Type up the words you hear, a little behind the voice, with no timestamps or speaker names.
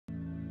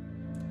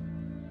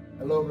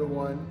Hello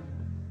everyone.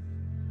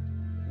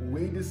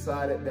 We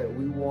decided that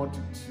we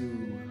wanted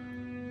to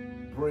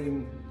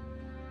bring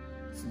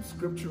some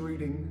scripture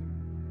reading,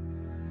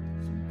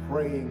 some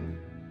praying,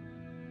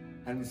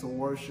 and some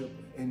worship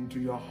into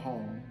your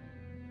home.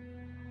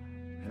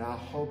 And I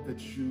hope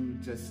that you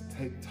just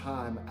take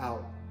time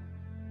out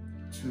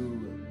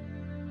to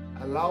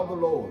allow the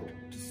Lord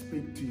to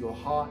speak to your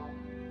heart,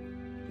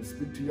 to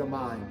speak to your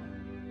mind,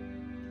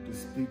 to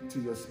speak to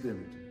your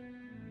spirit.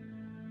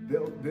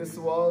 This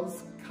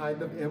was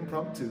kind of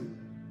impromptu,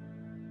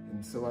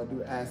 and so I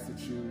do ask that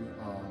you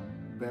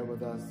bear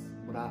with us,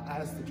 but I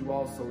ask that you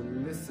also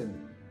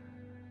listen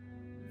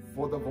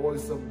for the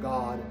voice of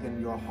God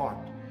in your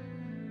heart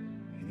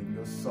and in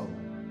your soul.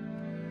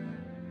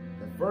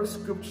 The first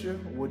scripture,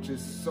 which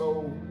is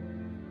so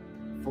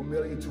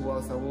familiar to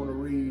us, I want to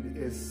read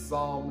is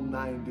Psalm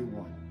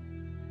 91.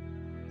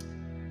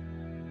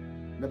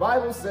 The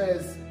Bible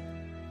says,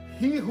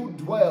 "He who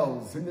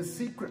dwells in the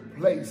secret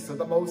place of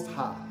the Most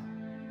High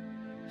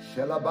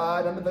shall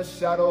abide under the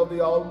shadow of the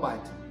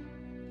Almighty.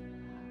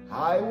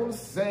 I will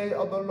say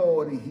of the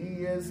Lord,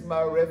 He is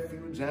my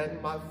refuge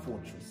and my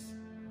fortress.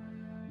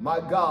 My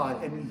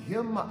God, in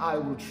Him I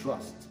will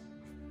trust.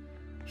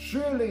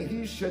 Surely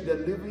He shall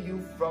deliver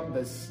you from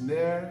the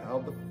snare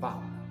of the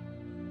fowler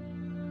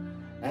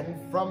and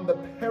from the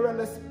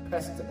perilous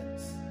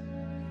pestilence.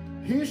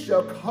 He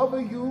shall cover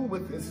you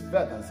with His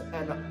feathers,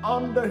 and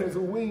under His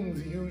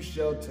wings you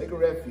shall take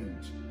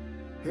refuge.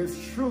 His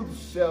truth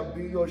shall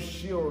be your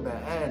shield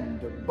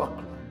and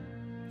buckler.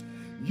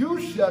 You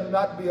shall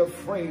not be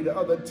afraid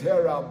of the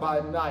terror by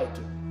night,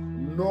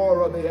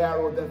 nor of the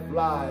arrow that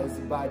flies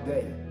by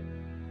day,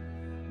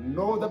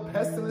 nor the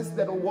pestilence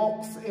that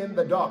walks in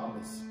the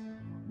darkness,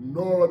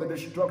 nor the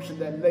destruction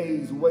that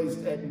lays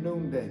waste at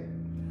noonday.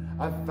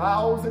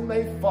 1,000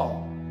 may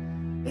fall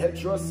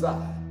at your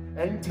side,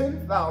 and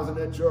 10,000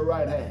 at your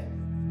right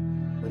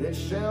hand, but it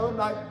shall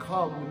not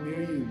come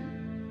near you.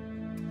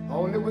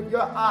 Only with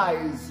your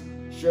eyes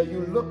shall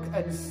you look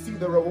and see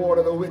the reward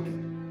of the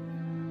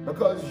wicked,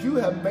 because you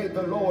have made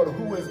the Lord,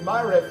 who is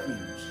my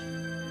refuge,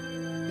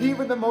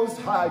 even the Most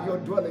High, your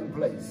dwelling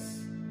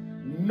place.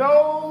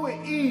 No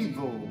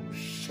evil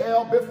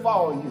shall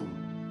befall you,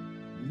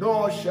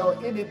 nor shall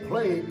any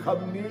plague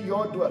come near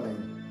your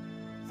dwelling.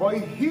 For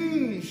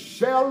He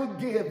shall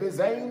give His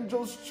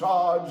angels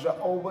charge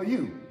over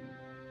you,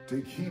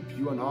 to keep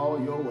you in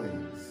all your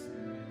ways.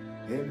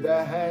 In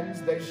their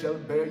hands they shall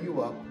bear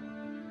you up,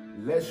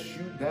 lest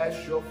you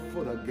dash your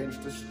foot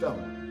against a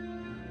stone.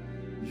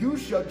 You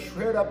shall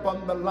tread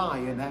upon the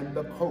lion and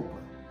the cobra,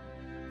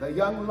 the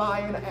young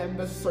lion and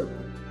the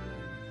serpent.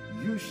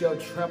 You shall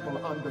trample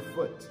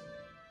underfoot.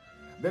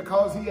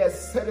 Because He has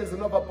set His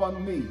love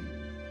upon me,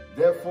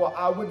 therefore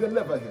I will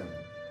deliver Him.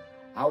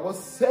 I will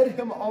set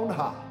Him on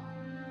high,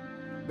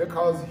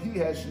 because He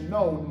has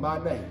known my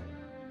name.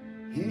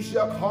 He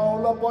shall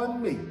call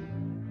upon me,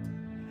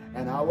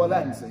 and I will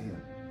answer him.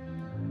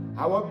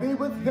 I will be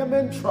with him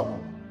in trouble.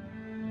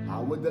 I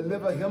will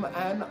deliver him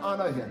and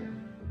honor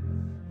him.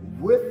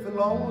 With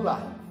long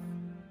life,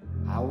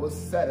 I will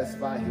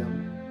satisfy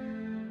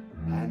him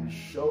and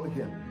show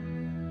him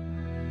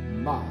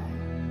my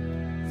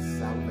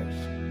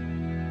salvation."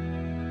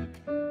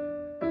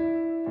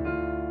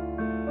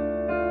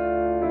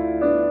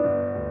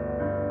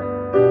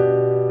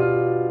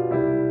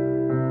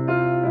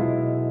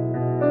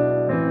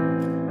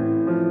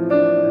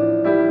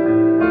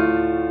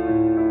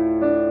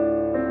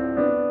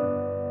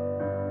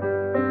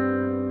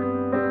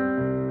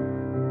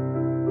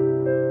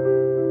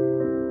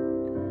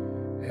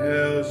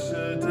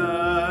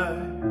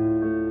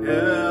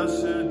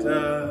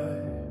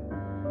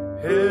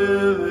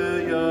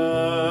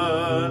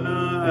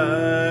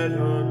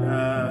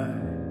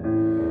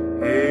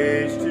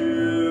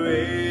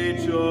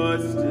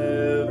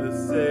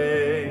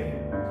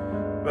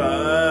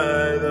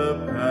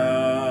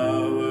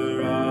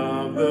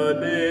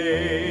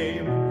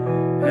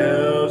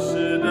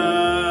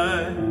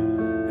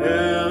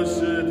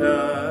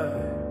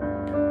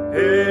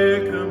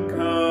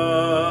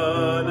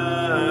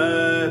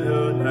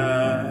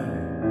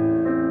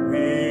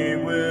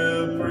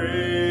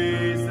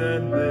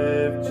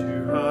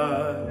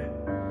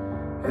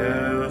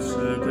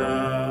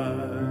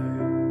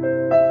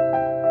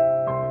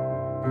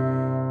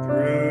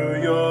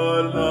 Through your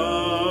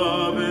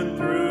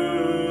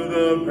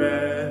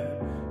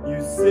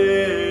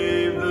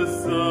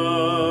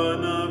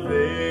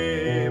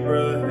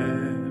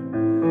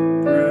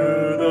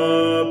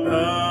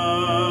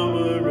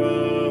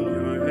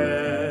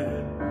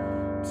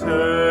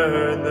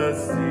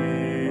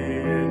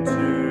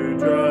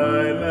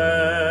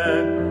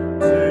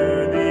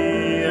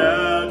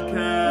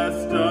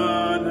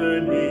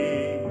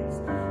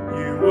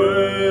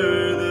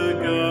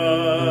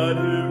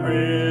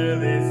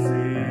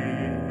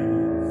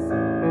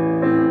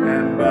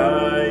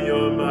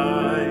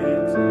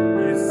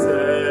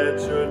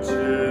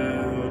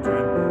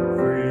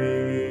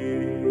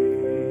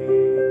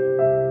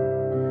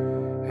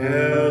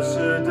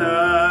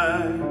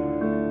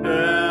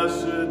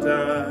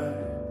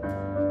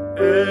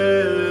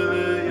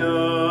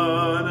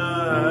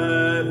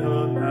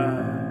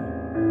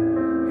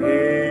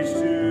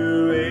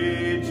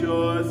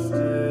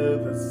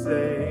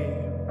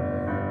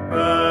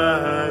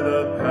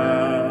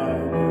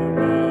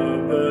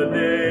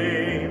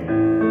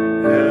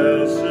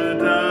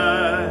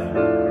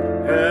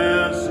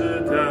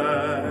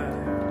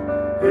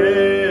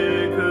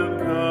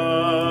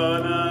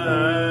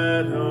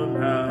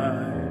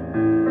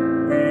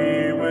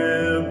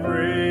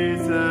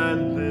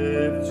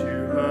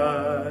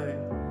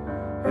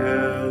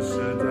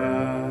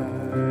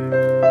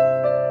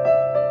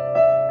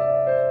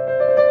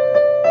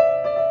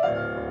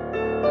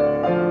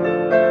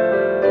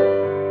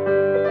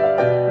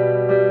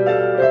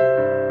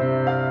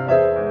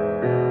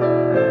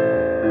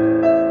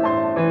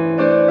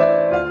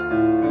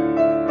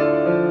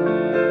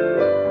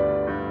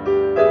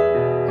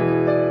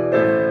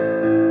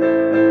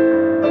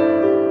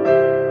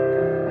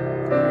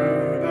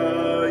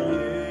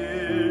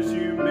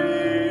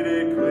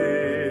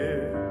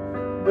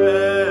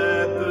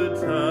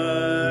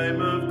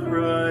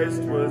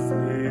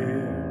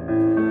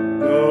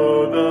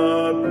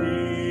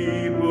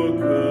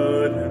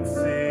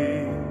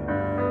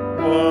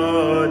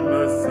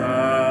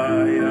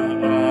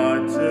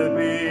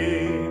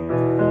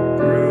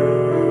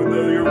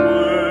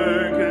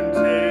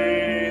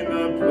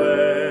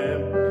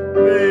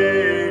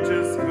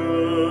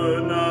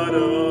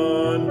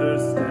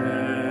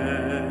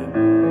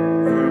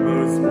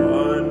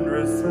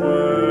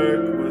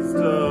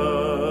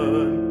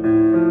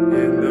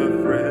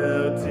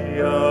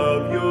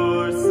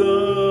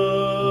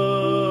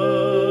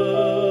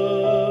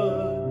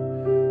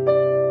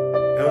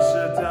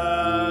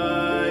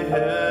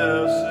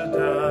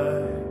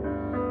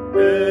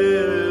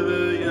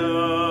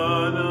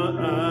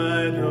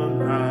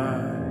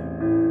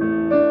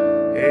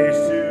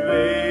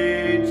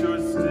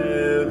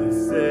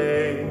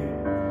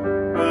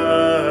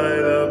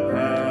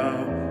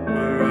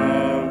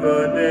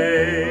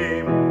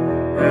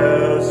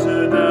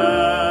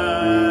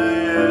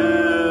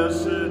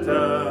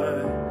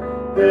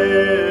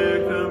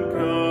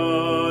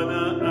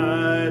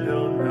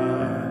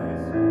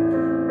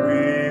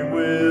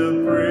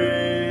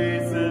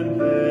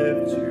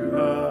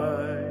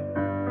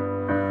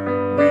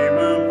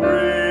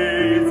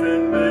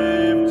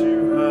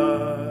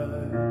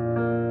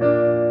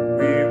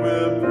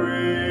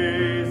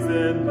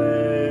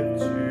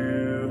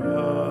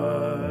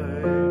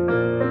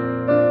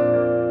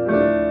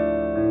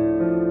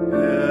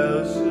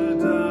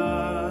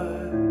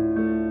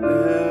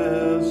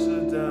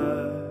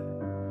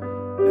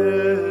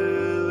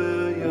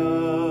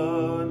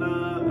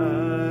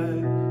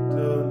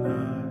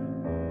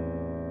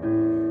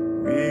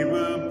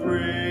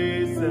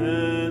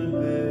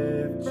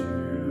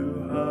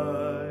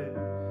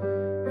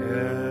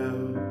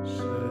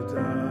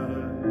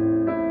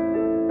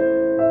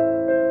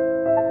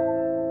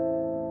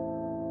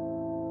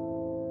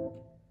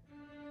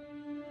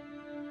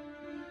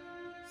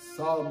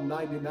Psalm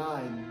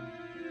 99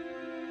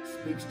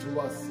 speaks to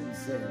us and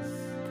says,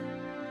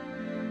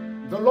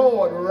 "The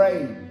Lord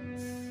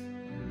reigns,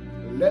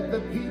 let the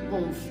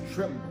peoples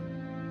tremble.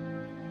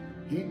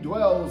 He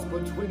dwells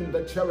between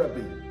the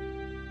cherubim.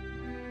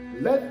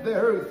 Let the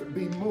earth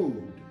be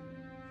moved.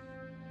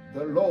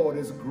 The Lord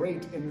is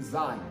great in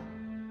Zion,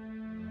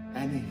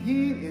 and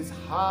he is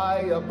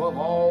high above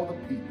all the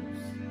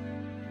peoples.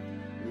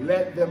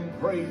 Let them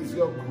praise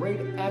your great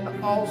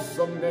and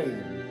awesome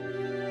name.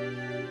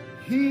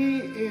 He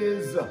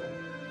is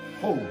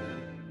holy.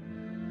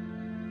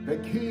 The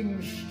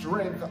king's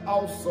strength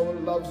also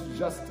loves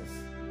justice.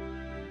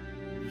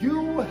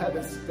 You have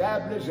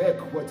established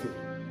equity.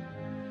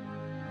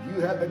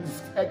 You have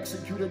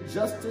executed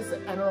justice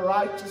and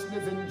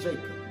righteousness in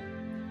Jacob.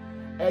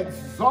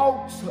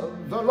 Exalt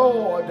the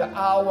Lord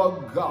our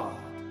God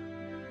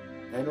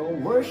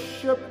and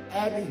worship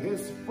at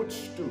his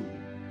footstool.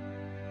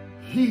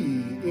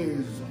 He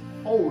is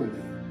holy."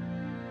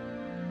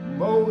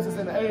 Moses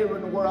and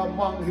Aaron were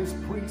among his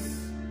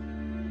priests,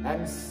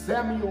 and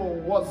Samuel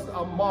was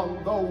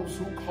among those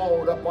who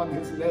called upon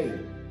his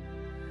name.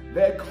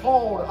 They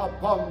called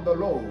upon the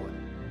Lord,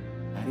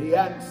 and he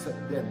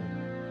answered them.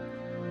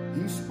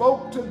 He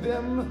spoke to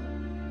them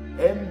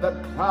in the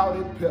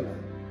cloudy pillar.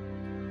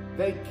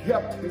 They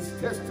kept his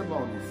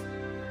testimonies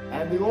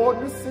and the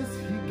ordinances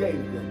he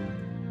gave them.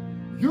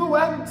 You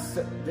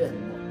answered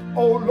them,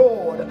 O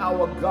Lord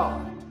our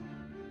God.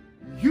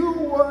 You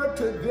were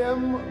to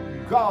them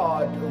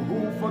God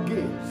who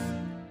forgives,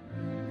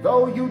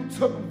 though you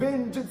took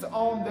vengeance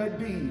on their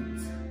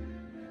deeds.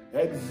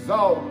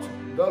 Exalt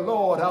the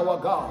Lord our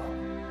God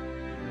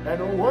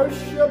and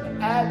worship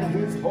at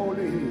his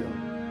holy hill.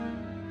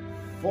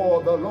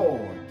 For the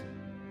Lord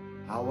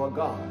our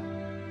God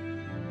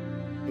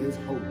is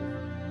holy.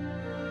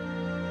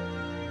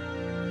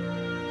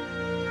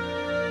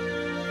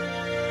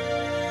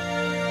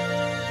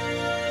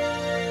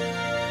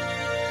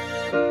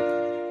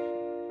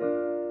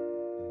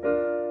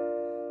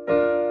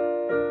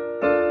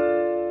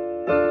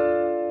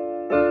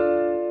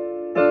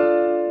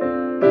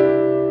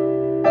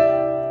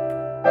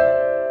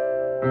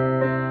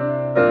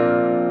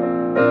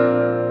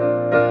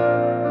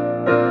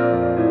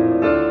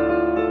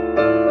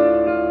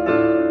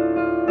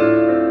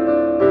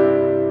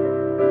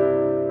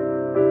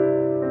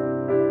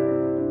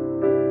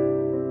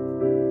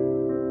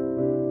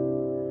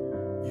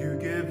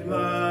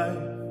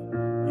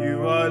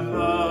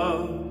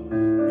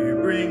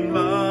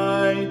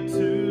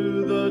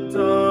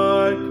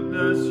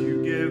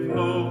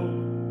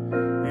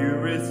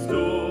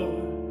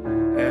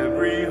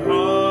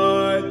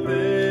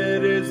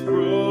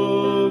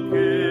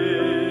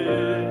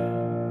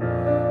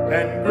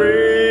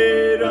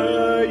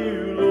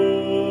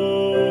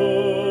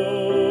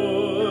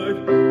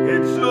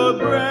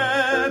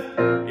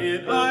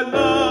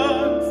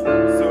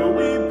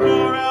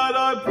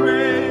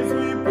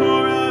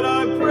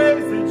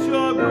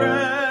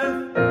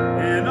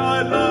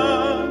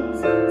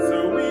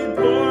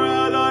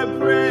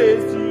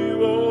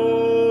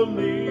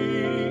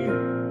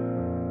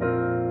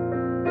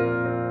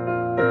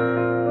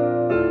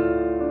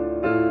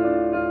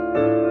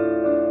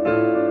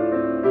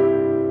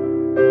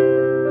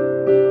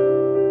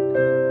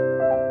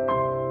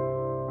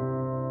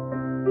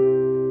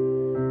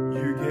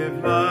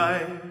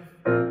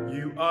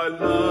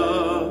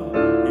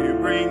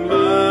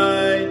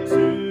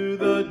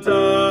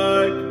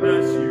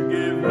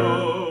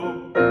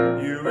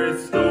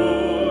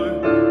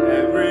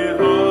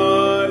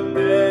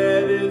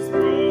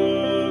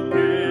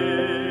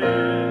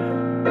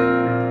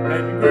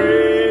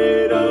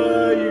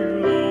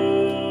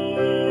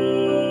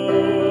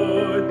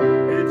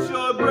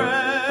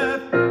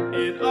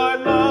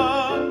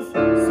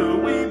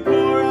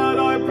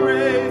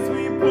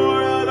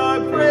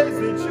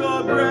 It's your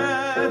your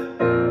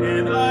breath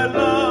in our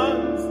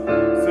lungs.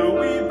 So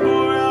we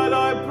pour out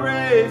our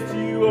praise to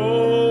you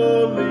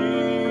only.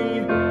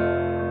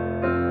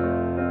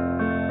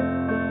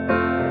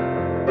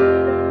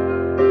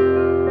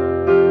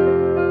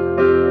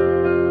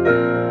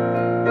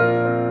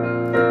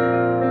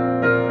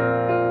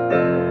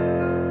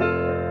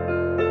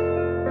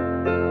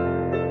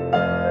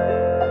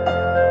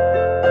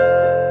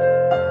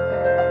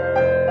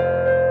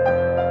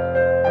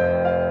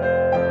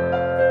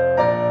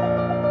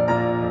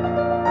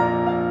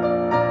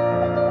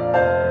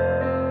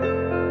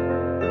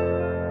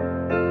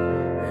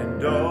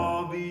 And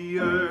all the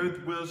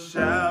earth will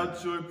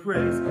shout your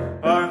praise.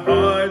 Our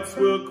hearts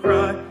will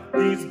cry,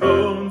 these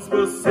bones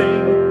will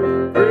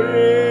sing.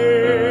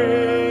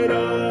 Great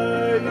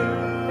are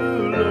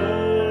you,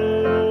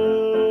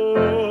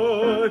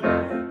 Lord.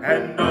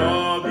 And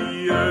all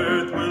the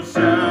earth will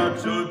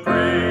shout your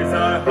praise.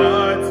 Our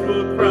hearts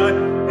will cry,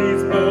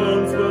 these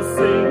bones will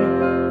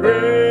sing.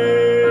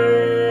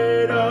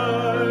 Great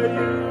are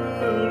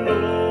you,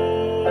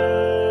 Lord.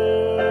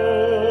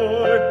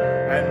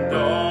 And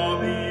all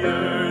the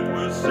earth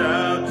will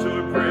shout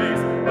your praise.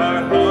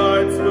 Our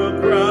hearts will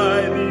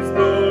cry, these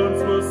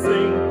bones will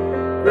sing.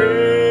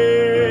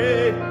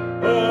 Great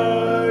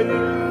are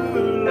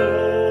you,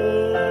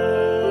 Lord.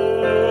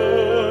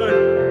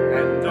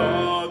 And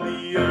all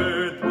the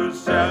earth will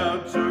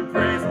shout your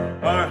praise.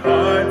 Our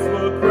hearts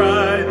will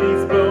cry,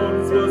 these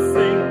bones will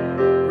sing.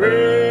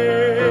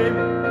 Great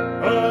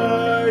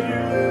are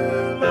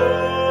you, Lord.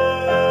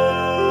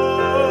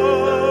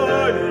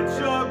 It's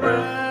your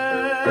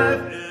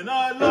breath in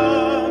our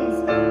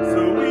lungs.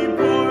 So we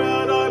pour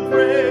out our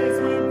praise,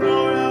 we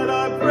pour out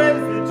our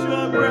praise. It's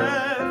your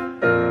breath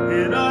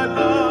in our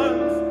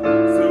lungs.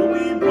 So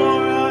we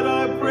pour out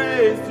our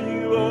praise to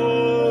you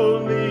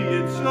only.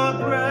 It's your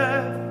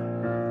breath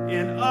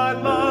in our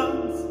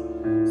lungs.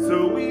 So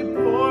we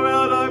pour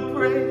out our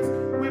praise,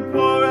 we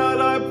pour out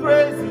our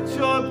praise. It's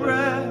your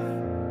breath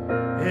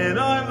in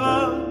our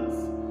lungs.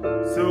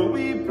 So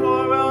we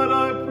pour out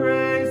our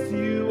praise to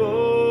you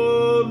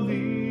only.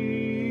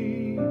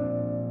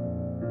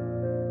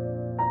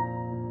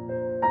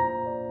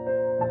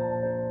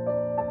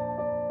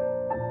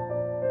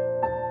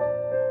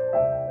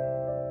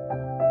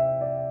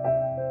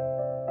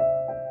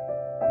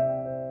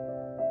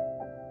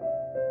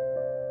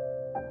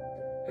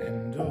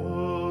 And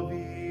all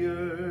the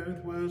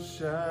earth will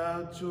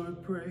shout your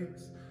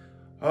praise.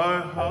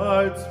 Our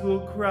hearts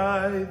will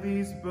cry,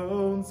 these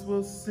bones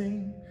will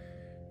sing.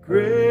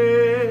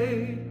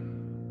 Great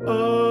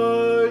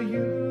are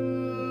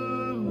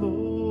you,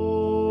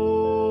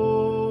 Lord.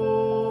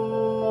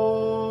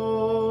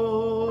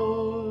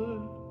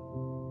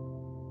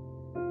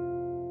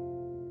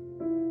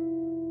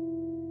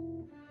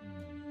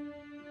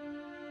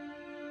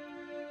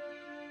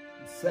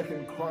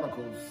 Second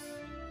Chronicles,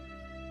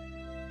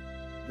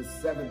 the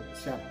 7th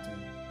chapter,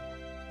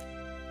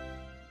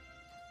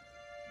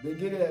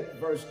 beginning at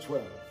verse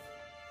 12.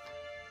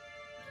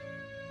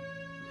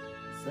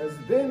 Says,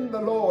 then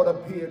the Lord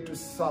appeared to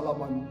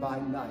Solomon by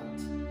night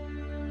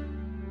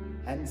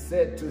and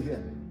said to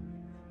him,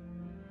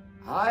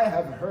 I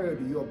have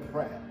heard your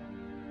prayer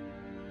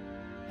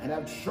and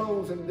have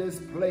chosen this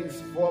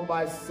place for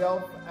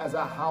myself as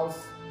a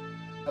house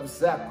of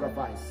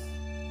sacrifice.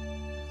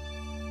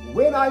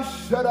 When I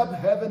shut up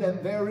heaven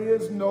and there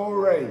is no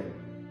rain,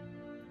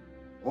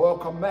 or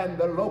command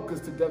the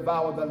locusts to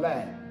devour the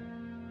land,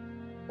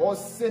 or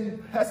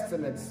send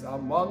pestilence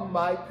among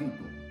my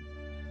people,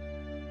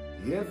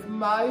 if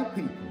my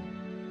people,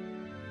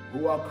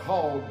 who are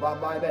called by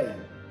my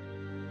name,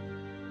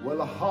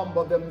 will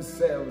humble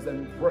themselves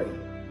and pray,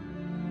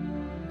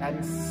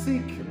 and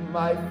seek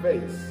my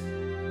face,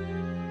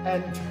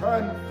 and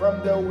turn from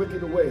their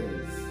wicked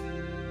ways,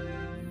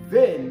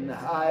 then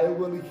I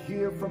will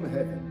hear from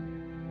heaven,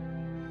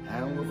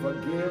 and will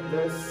forgive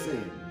their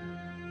sin,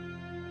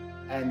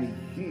 and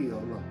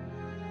heal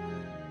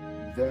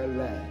their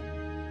land.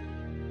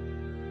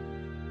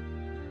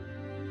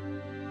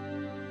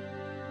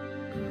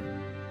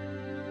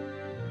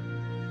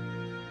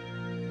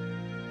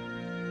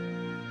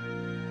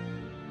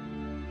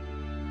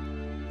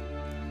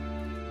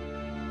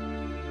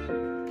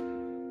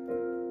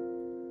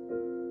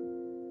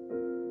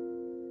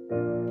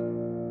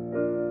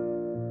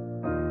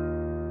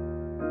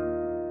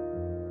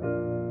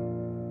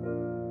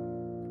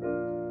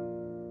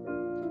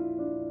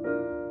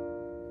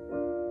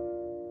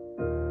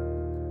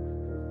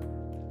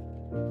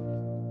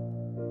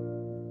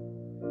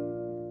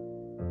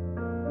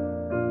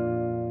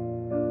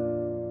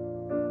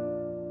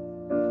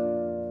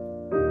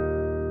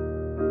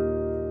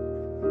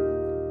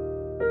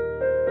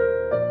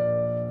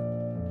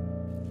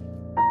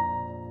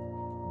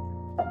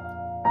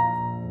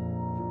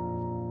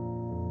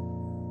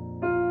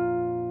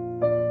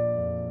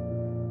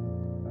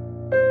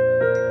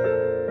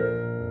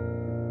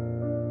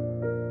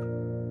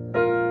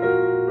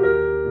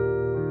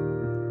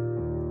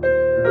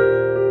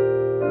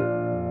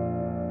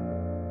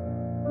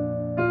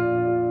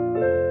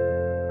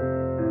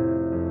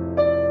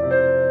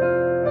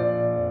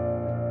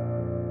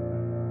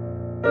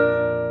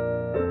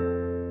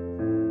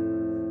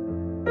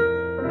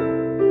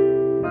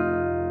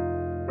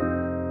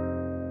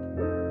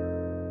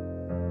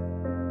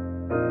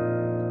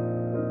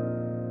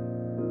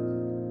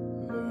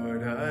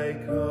 I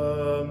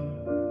come,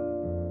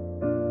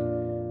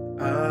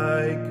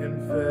 I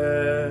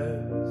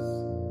confess,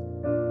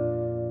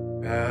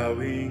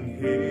 bowing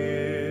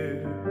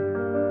here,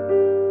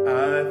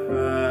 I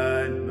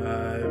find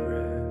my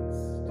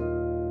rest,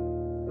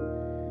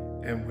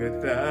 and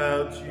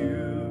without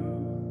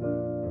you,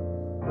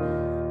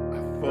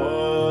 I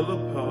fall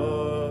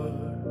apart.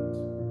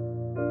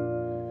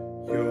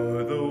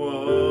 You're the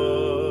one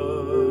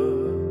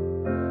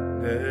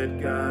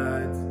that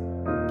guides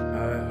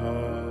my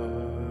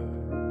heart.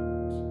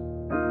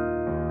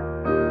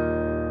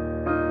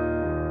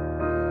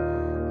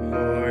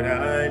 Lord,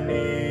 I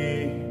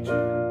need you.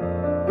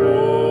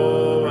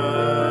 Oh,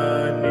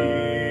 I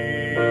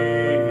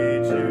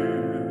need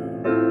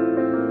you.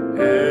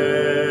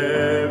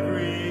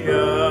 Every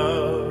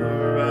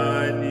hour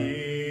I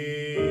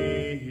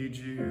need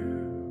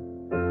you.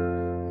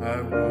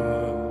 My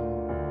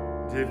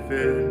one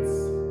defense,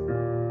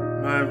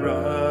 my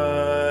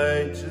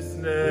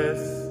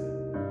righteousness.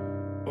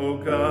 Oh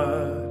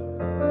God,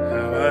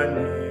 how I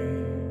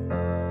need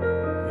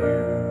you.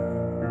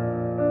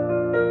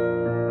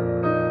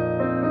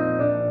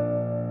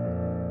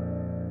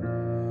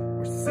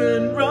 Where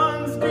sin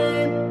runs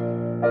deep,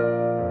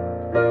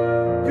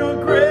 your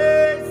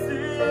grace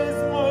is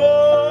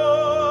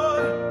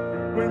more.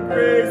 When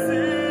grace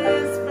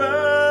is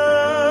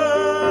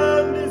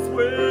found is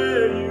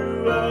where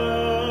you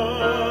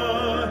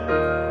are.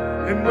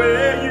 And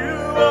where you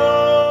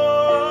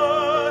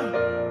are,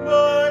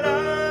 Lord,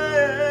 I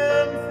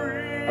am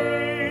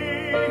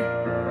free.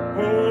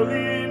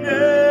 Holiness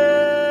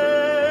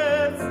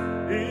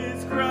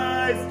is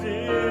Christ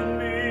in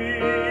me.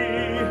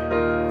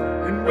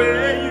 And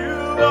where you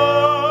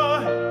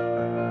are,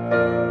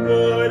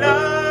 Lord,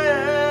 I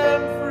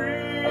am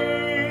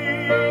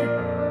free.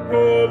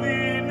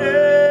 Holiness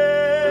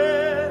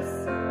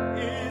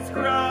is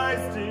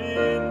Christ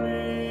in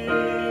me.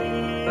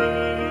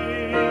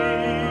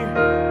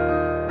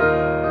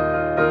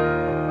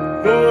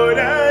 Lord,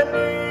 I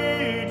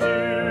need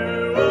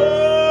you.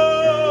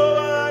 Oh,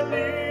 I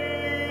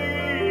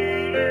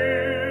need you.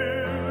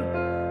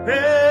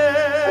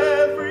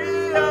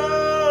 Every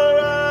hour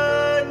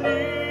I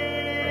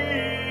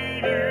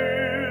need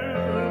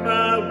you.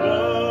 My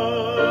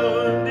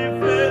one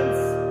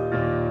defense,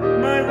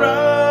 my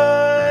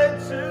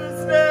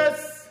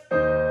righteousness.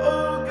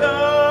 Oh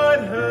God,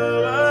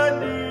 how I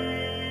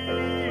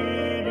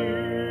need you.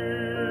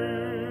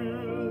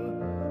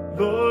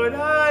 Lord,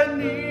 I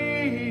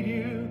need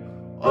you.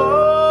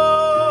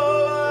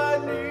 Oh, I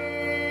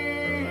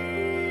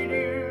need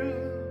you.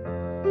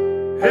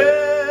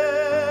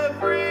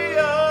 Every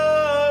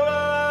hour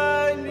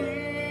I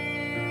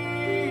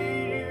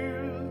need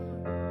you.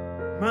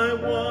 My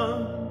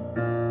one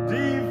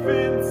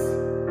defense,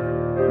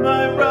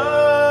 my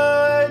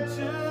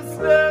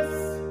righteousness.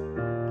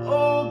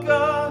 Oh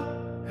God,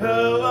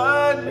 how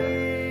I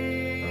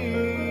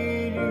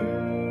need you.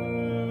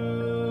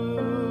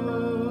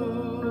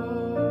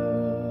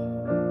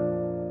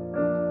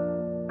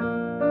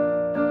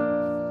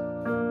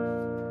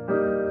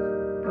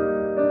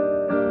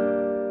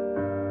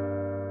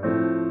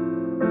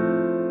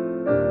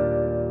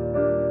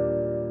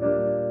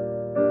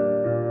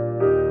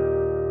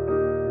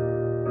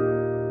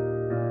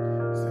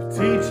 So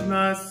teach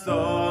my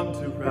song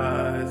to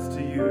rise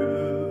to you.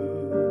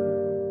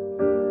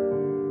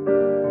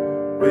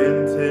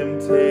 When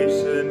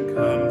temptation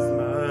comes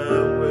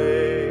my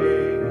way,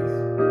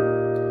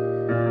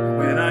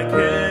 when I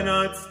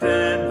cannot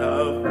stand,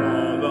 I'll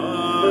fall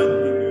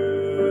on you.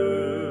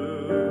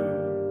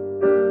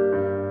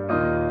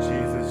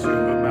 Jesus, you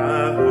are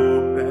my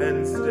hope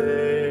and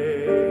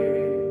stay.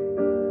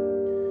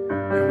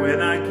 And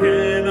when I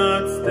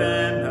cannot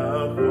stand,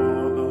 I'll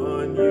fall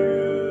on you.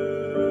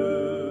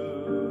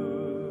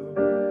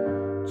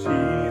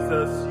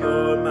 Jesus,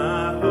 you're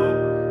my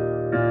hope.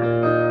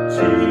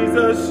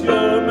 Jesus,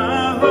 you're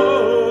my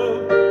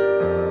hope.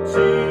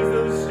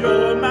 Jesus,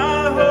 you're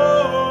my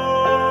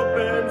hope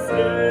and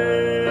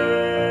stay.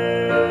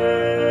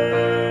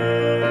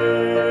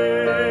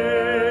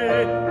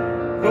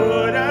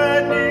 Lord,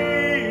 I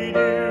need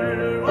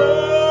you.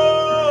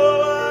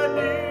 Oh, I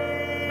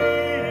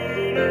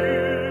need you.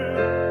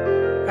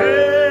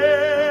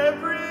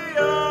 Every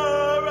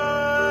hour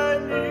I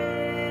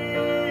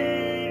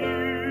need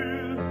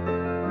you.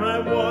 My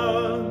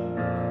one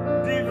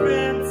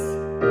defense,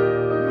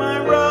 my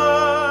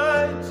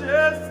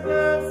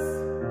righteousness.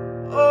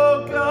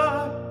 Oh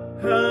God,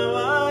 how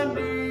I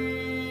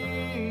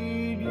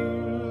need you.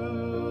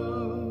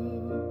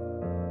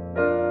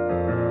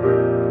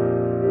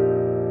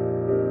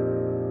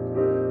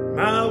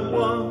 My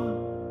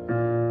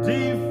one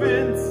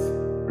defense,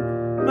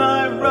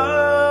 my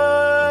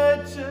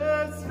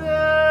righteousness.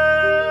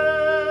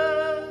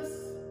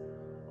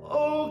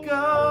 Oh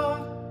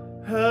God,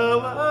 how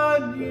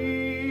I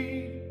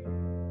need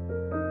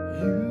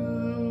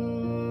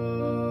you.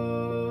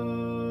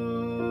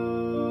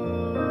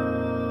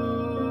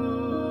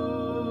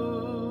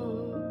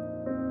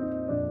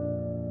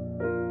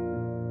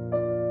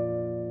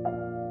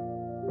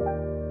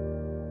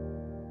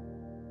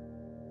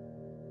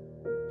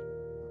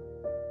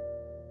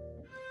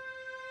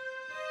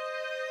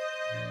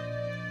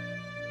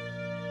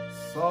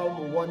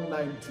 Psalm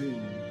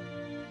 119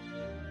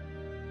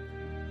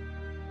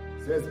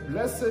 says,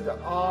 "Blessed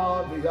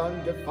are the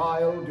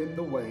undefiled in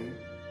the way,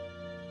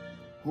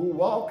 who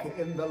walk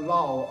in the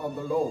law of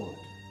the Lord.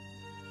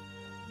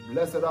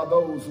 Blessed are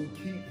those who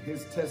keep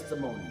his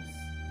testimonies,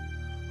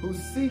 who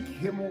seek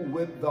him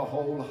with the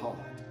whole heart.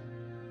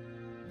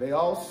 They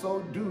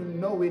also do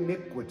no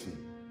iniquity.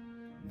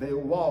 They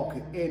walk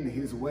in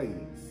his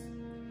ways.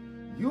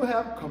 You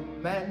have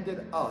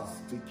commanded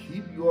us to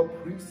keep your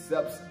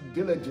precepts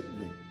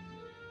diligently.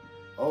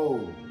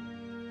 Oh,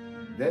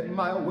 that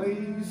my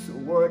ways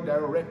were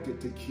directed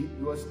to keep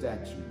your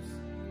statutes.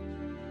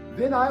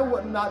 Then I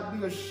would not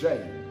be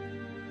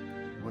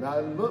ashamed. When I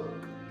look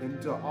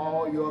into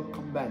all your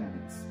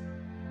commandments,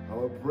 I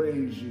will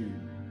praise you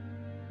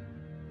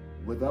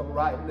with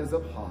uprightness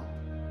of heart.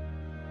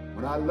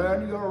 When I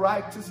learn your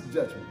righteous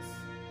judgments,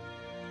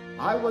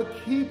 I will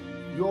keep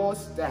your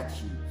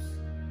statutes.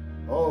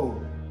 Oh,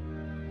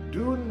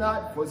 do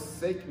not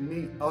forsake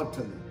me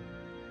utterly.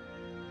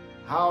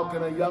 How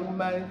can a young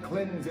man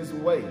cleanse his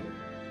way?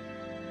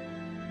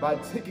 By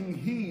taking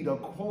heed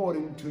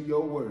according to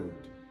your word.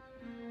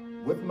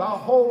 With my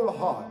whole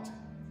heart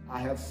I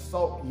have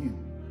sought you.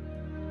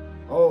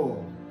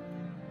 Oh,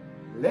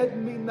 let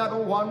me not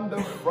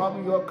wander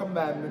from your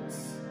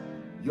commandments.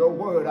 Your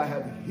word I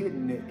have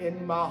hidden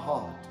in my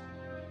heart,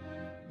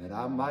 that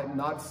I might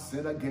not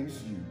sin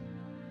against you.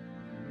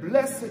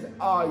 Blessed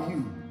are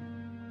you,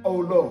 O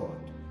Lord.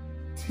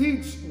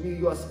 Teach me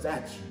your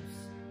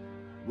statutes.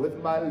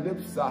 With my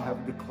lips I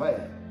have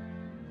declared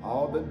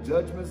all the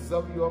judgments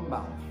of your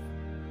mouth.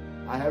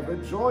 I have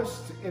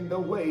rejoiced in the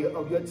way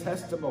of your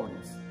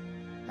testimonies,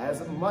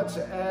 as much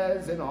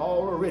as in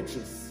all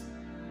riches.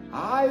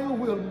 I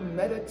will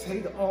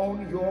meditate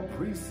on your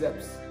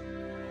precepts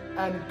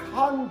and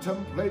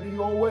contemplate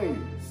your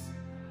ways.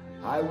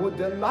 I will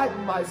delight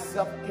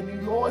myself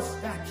in your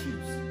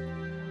statutes.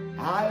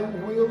 I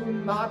will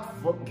not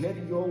forget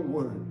your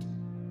word.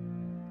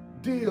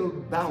 Deal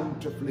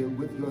bountifully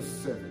with your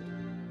servant,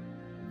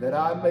 that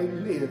I may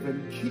live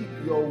and keep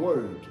your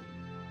word.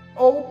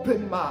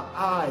 Open my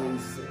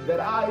eyes that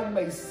I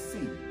may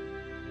see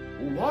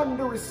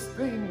wondrous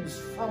things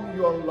from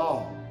your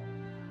law.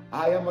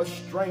 I am a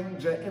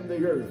stranger in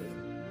the earth.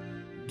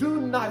 Do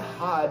not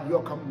hide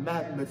your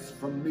commandments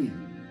from me.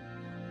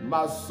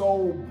 My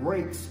soul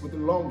breaks with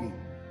longing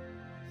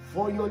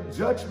for your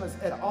judgments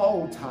at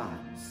all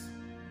times.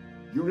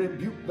 You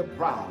rebuke the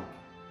proud,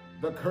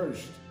 the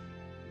cursed,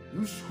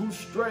 you who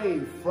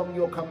stray from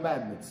your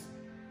commandments.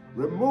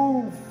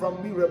 Remove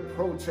from me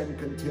reproach and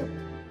contempt,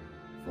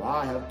 for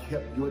I have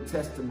kept your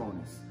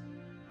testimonies.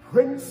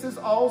 Princes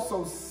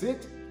also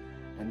sit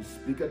and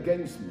speak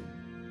against me,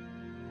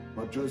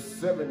 but your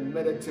servant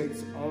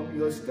meditates on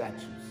your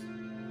statutes.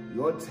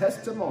 Your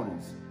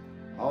testimonies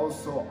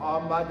also are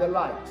my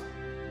delight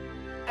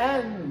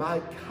and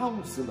my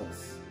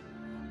counselors.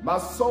 My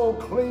soul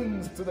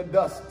clings to the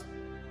dust.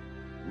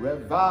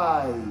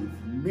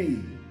 Revive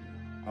me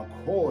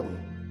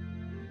according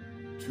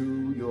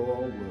to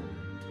your word.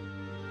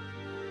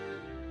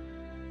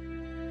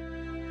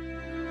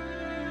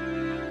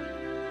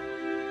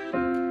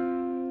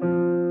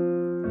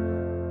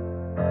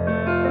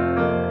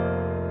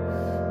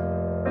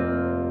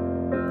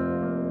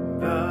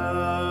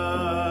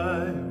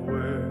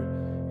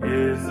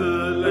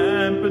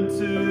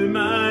 Unto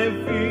my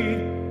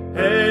feet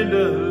and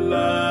a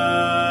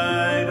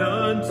light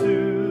unto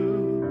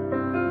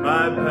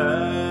my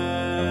path.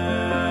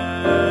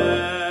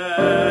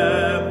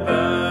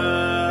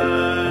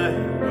 Thy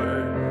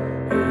word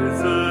is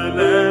a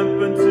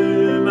lamp unto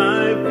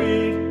my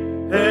feet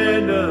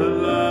and a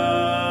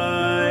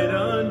light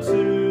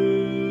unto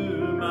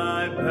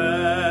my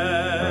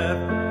path.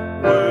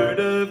 Word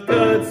of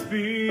God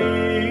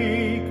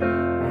speak,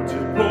 won't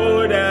you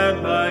pour it out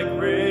like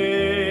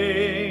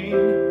rain,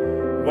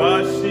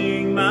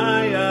 washing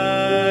my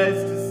eyes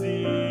to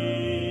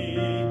see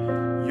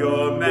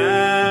your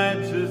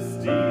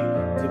majesty,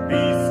 to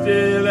be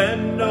still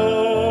and know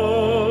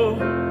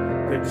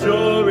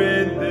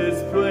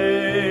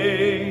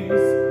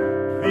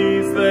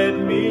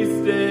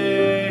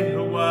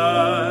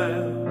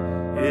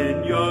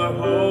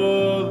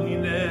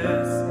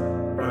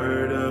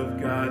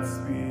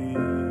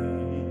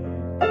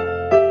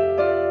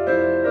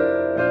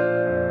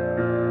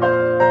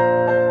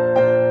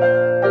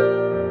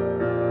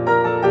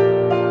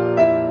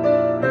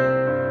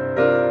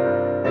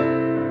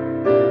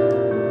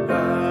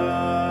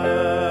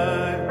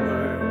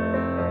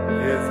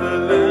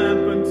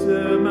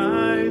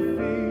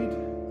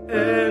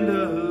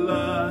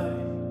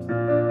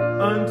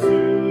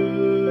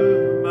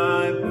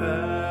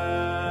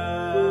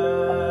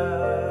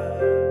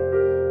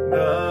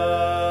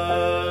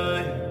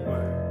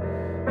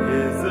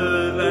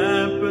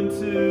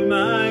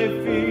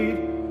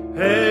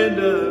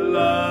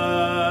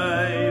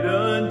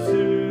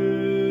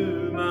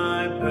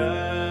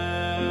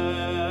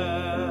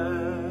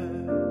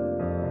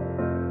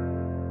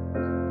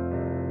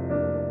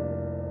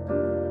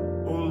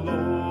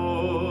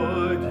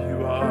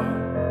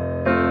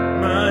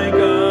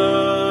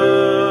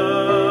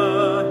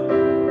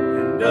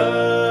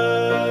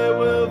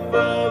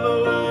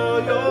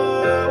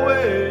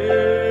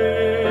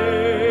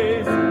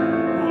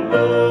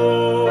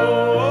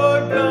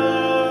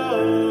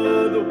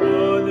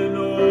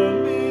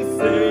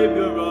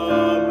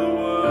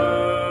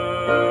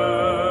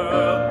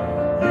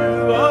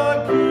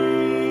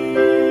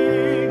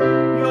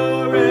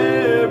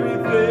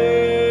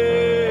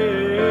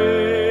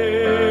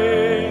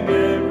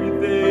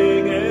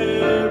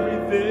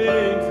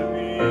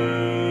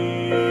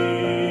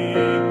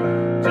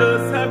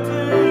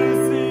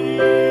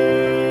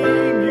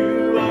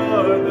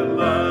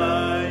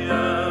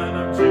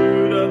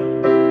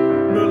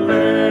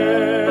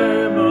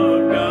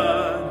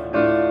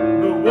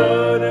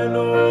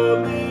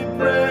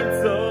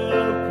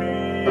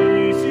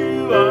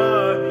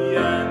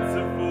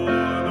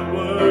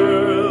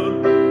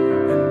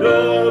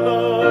and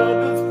all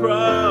of its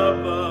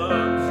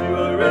problems. You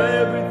are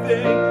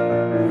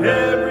everything,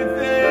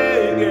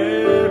 everything,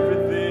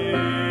 everything.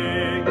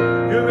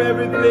 You're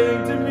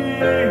everything to me.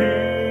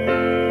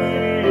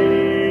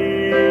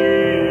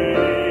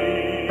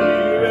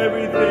 You're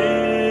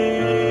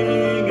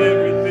everything,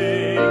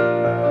 everything,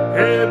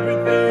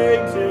 everything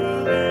to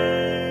me.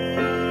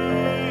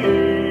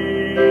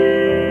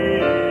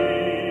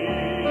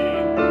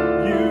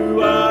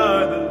 You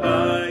are the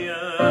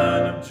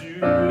Lion of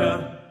Judah,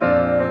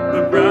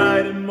 the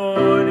bright and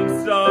morning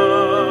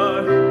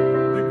star,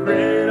 the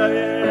great I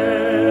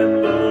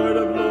am, Lord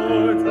of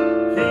lords,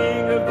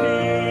 King of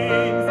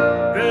kings.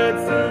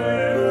 That's who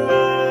you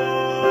are.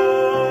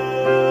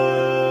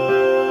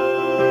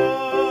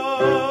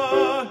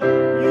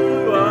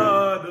 You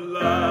are the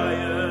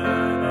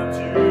Lion of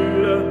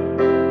Judah,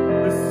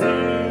 the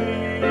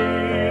seed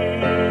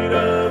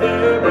of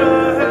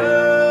Abraham.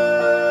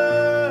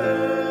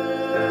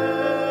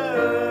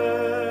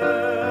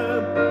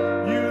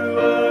 You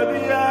are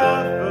the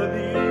Alpha,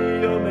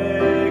 the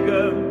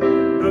Omega,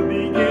 the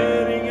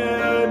beginning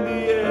and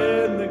the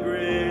end, the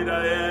great I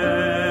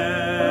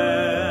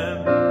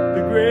am,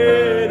 the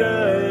great I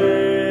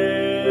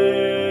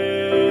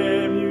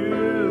am.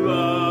 You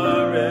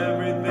are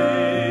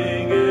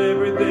everything,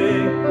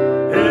 everything,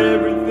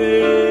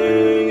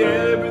 everything,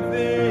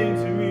 everything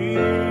to me.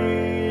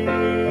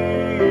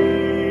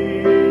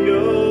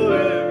 You're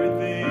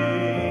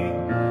everything,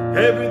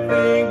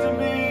 everything to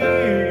me.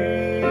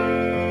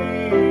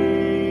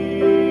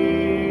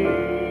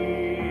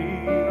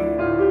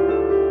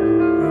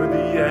 You're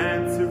the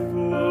answer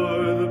for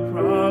the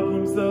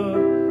problems of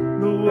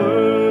the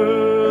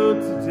world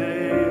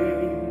today,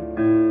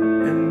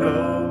 and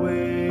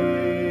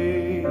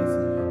always,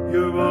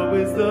 you're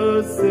always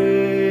the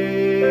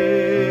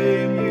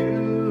same.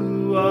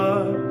 You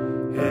are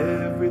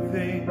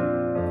everything,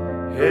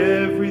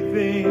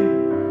 everything,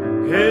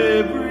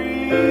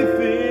 everything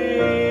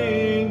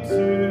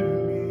to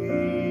me.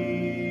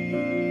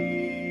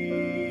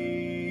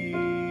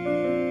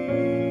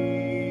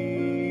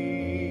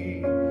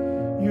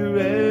 You're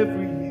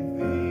everything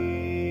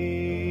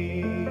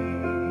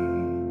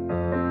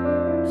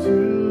to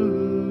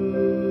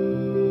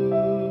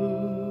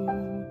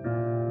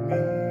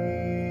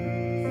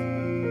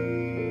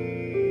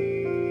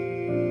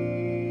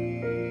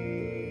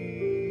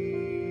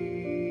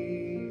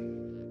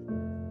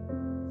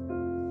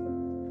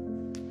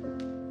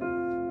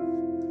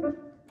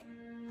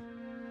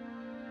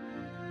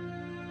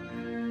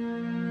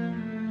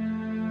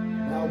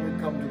Now we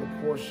come to the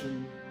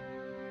portion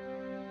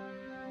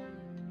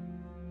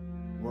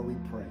where we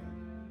pray.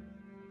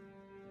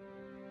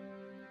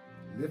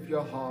 Lift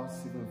your hearts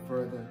even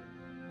further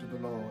to the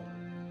Lord.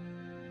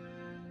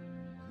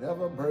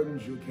 Whatever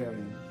burdens you're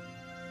carrying,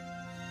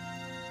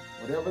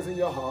 whatever's in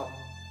your heart,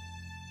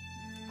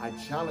 I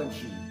challenge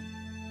you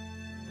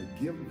to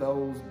give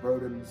those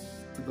burdens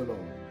to the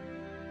Lord.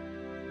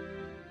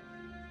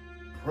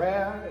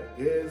 Prayer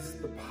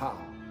is the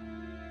power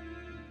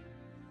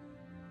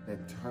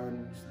that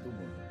turns the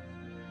world.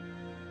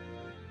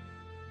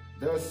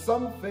 There are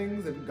some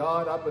things that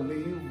God, I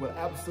believe, will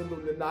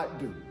absolutely not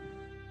do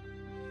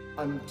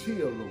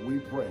until we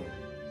pray,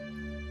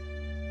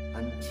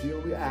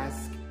 until we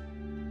ask,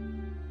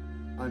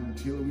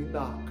 until we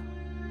knock.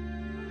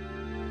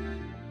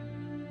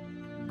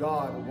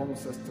 God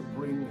wants us to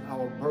bring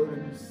our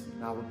burdens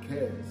and our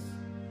cares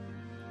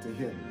to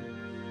Him.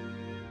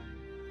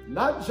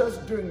 Not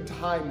just during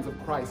times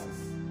of crisis,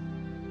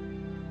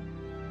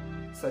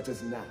 such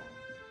as now.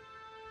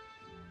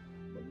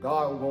 But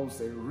God wants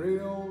a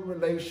real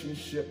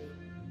relationship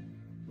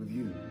with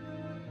you,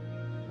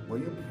 where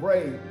you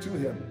pray to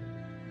Him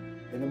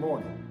in the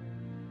morning,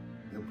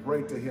 you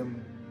pray to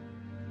Him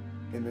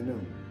in the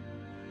noon,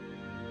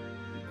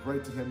 you pray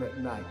to Him at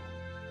night.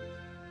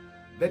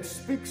 That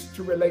speaks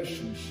to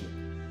relationship,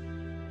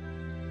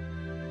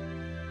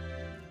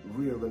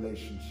 real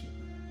relationship.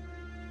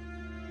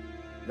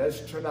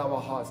 Let's turn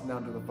our hearts now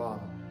to the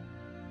Father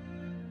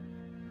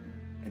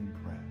and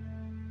pray.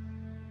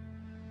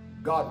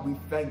 God, we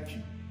thank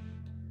you.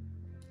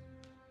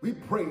 We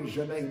praise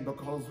your name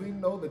because we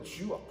know that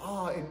you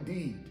are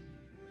indeed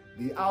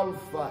the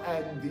Alpha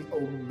and the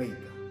Omega.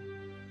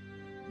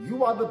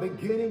 You are the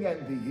beginning and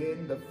the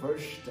end, the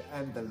first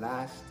and the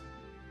last.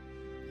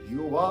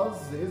 You was,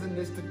 is, and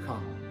is to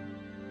come.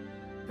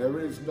 There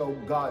is no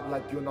God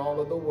like you in all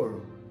of the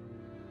world.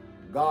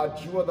 God,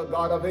 you are the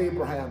God of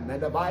Abraham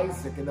and of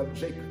Isaac and of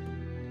Jacob.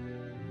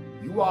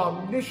 You are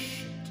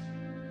omniscient.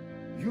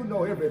 You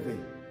know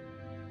everything.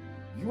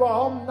 You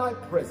are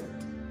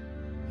omnipresent.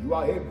 You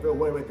are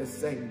everywhere at the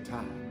same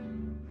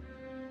time.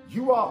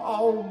 You are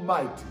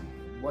almighty.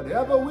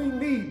 Whatever we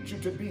need you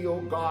to be,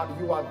 oh God,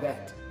 you are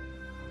that.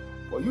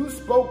 For you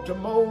spoke to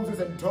Moses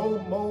and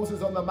told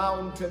Moses on the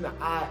mountain,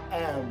 I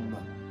am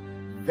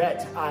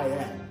that I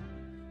am.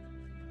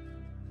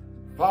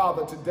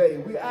 Father, today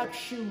we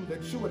ask you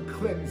that you would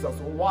cleanse us,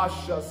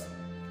 wash us,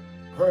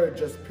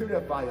 purge us,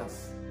 purify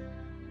us,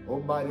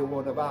 Almighty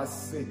One, of our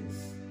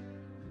sins.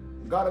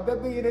 God, if there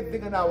be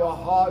anything in our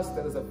hearts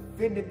that has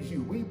offended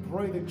you, we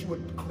pray that you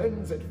would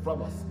cleanse it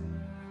from us.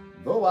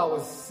 Though our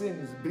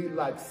sins be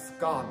like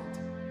scarlet,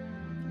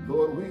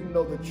 Lord, we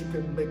know that you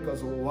can make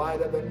us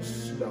whiter than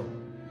snow.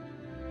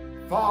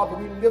 Father,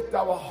 we lift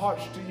our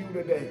hearts to you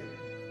today.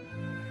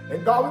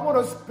 And God, we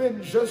want to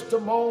spend just a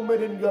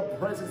moment in your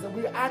presence, and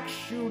we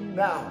ask you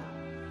now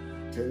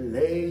to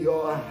lay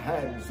your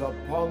hands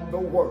upon the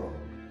world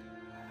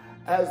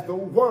as the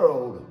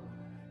world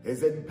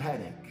is in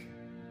panic.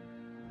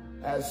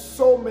 As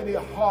so many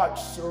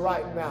hearts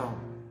right now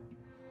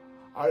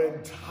are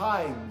in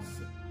times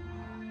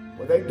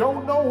where they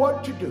don't know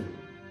what to do.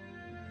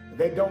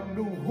 They don't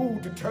know who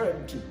to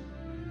turn to.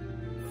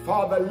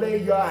 Father,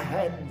 lay your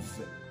hands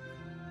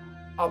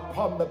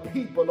upon the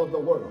people of the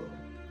world.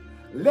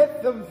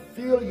 Let them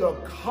feel your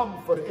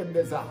comfort in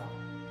this hour.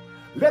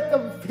 Let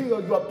them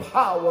feel your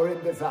power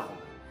in this hour.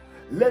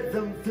 Let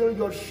them feel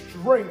your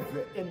strength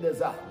in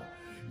this hour.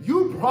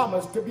 You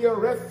promise to be a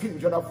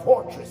refuge and a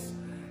fortress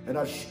and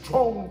a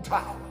strong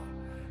tower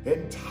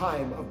in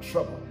time of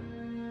trouble.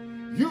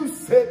 You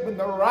said when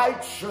the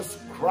righteous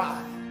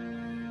cry,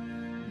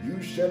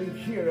 you shall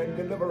hear and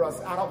deliver us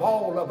out of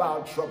all of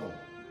our trouble.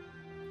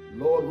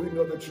 Lord, we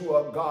know that you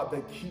are a God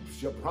that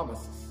keeps your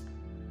promises.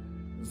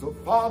 And so,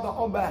 Father,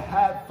 on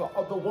behalf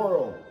of the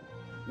world,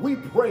 we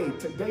pray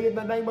today in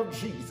the name of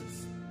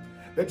Jesus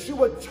that you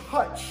would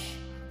touch,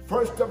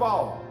 first of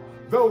all,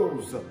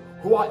 those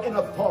who are in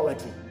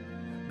authority.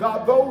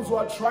 God, those who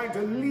are trying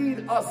to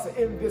lead us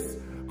in this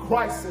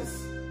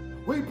crisis,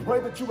 we pray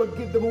that you would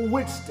give them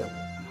wisdom,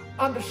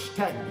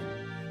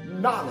 understanding,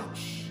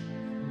 knowledge.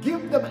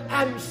 Give them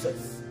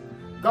answers.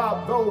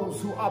 God,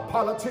 those who are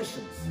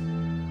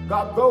politicians.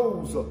 God,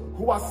 those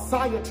who are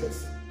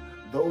scientists.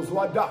 Those who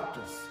are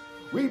doctors.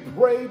 We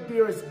pray,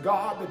 dearest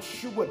God,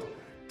 that you would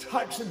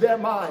touch their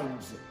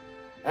minds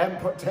and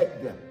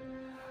protect them.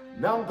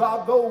 Now,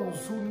 God,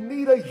 those who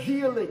need a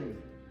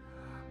healing.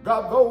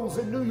 God, those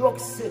in New York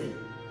City.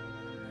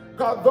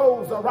 God,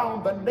 those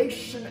around the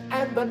nation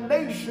and the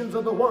nations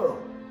of the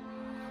world.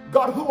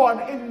 God, who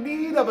are in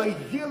need of a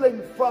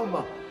healing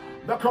from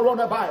the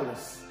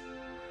coronavirus.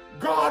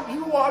 God,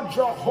 you are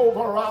Jehovah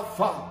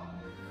Rapha,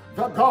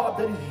 the God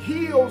that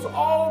heals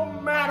all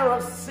manner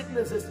of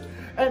sicknesses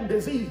and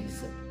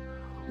disease.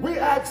 We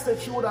ask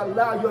that you would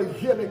allow your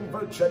healing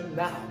virtue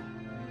now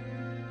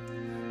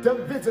to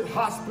visit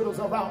hospitals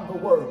around the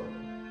world.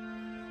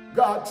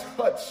 God,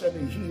 touch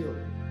and heal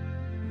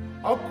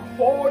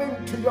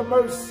according to your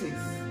mercies,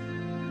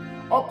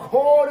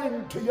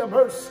 according to your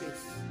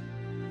mercies,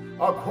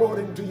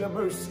 according to your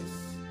mercies.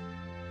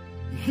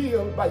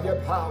 Healed by your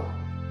power.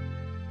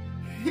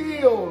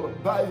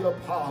 Healed by your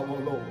power,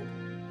 Lord.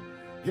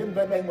 In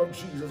the name of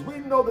Jesus, we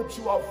know that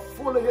you are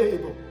fully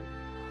able.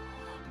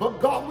 But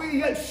God, we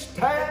yet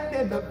stand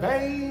in the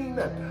vein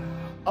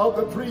of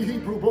the 3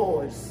 Hebrew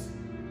boys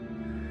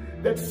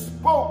that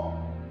spoke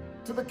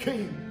to the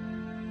king.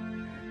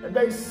 And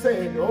they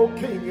said, "O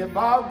king, if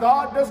our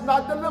God does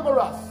not deliver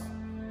us,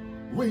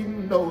 we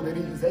know that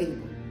he's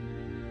able."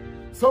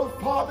 So,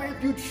 Father,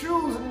 if you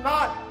choose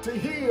not to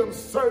heal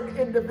certain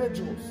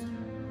individuals,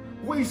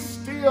 we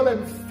still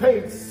in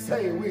faith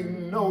say we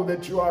know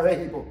that you are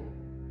able.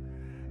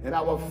 And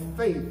our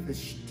faith is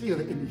still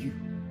in you.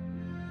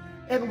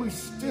 And we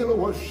still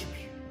worship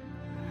you.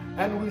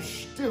 And we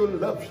still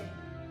love you.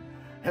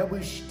 And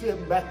we still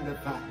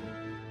magnify you.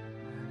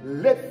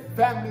 Let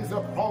families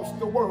across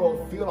the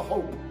world feel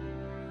hope.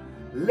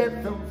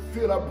 Let them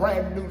feel a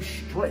brand new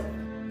strength.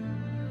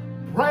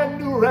 Brand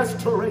new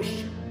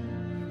restoration.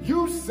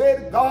 You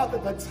said, God,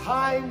 that the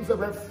times of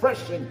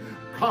refreshing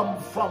come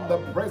from the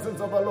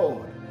presence of the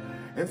Lord.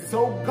 And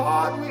so,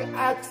 God, we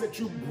ask that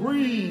you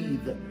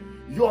breathe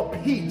your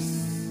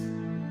peace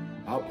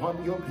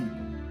upon your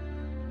people.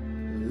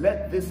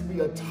 Let this be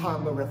a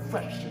time of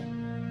refreshing,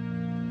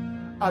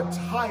 a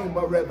time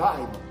of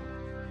revival,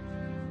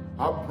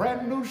 a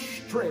brand new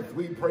strength,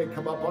 we pray,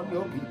 come upon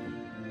your people.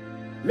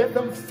 Let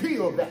them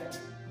feel that.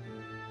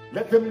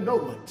 Let them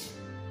know it.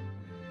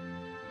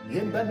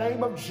 In the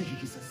name of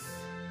Jesus,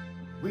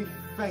 we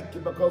thank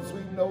you because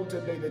we know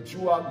today that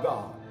you are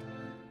God,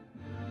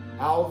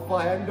 Alpha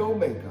and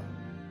Omega,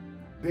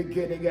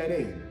 beginning and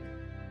end,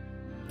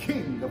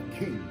 King of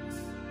kings,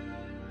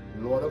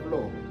 Lord of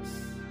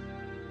lords.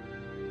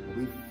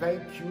 We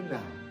thank you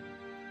now,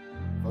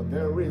 for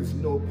there is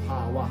no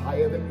power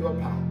higher than your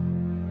power.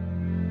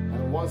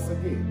 And once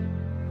again,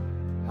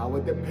 our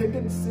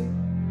dependency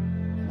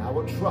and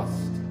our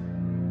trust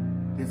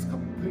is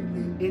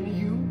completely in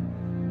you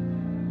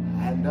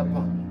and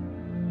upon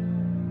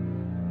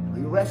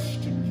you. We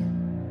rest in you,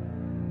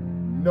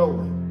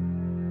 knowing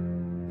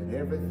that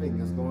everything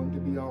is going to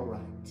be all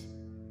right.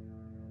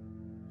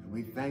 And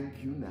we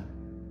thank you now,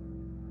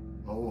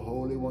 O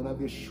Holy One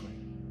of Israel,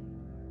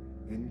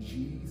 in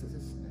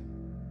Jesus'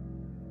 name.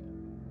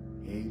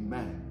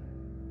 Amen.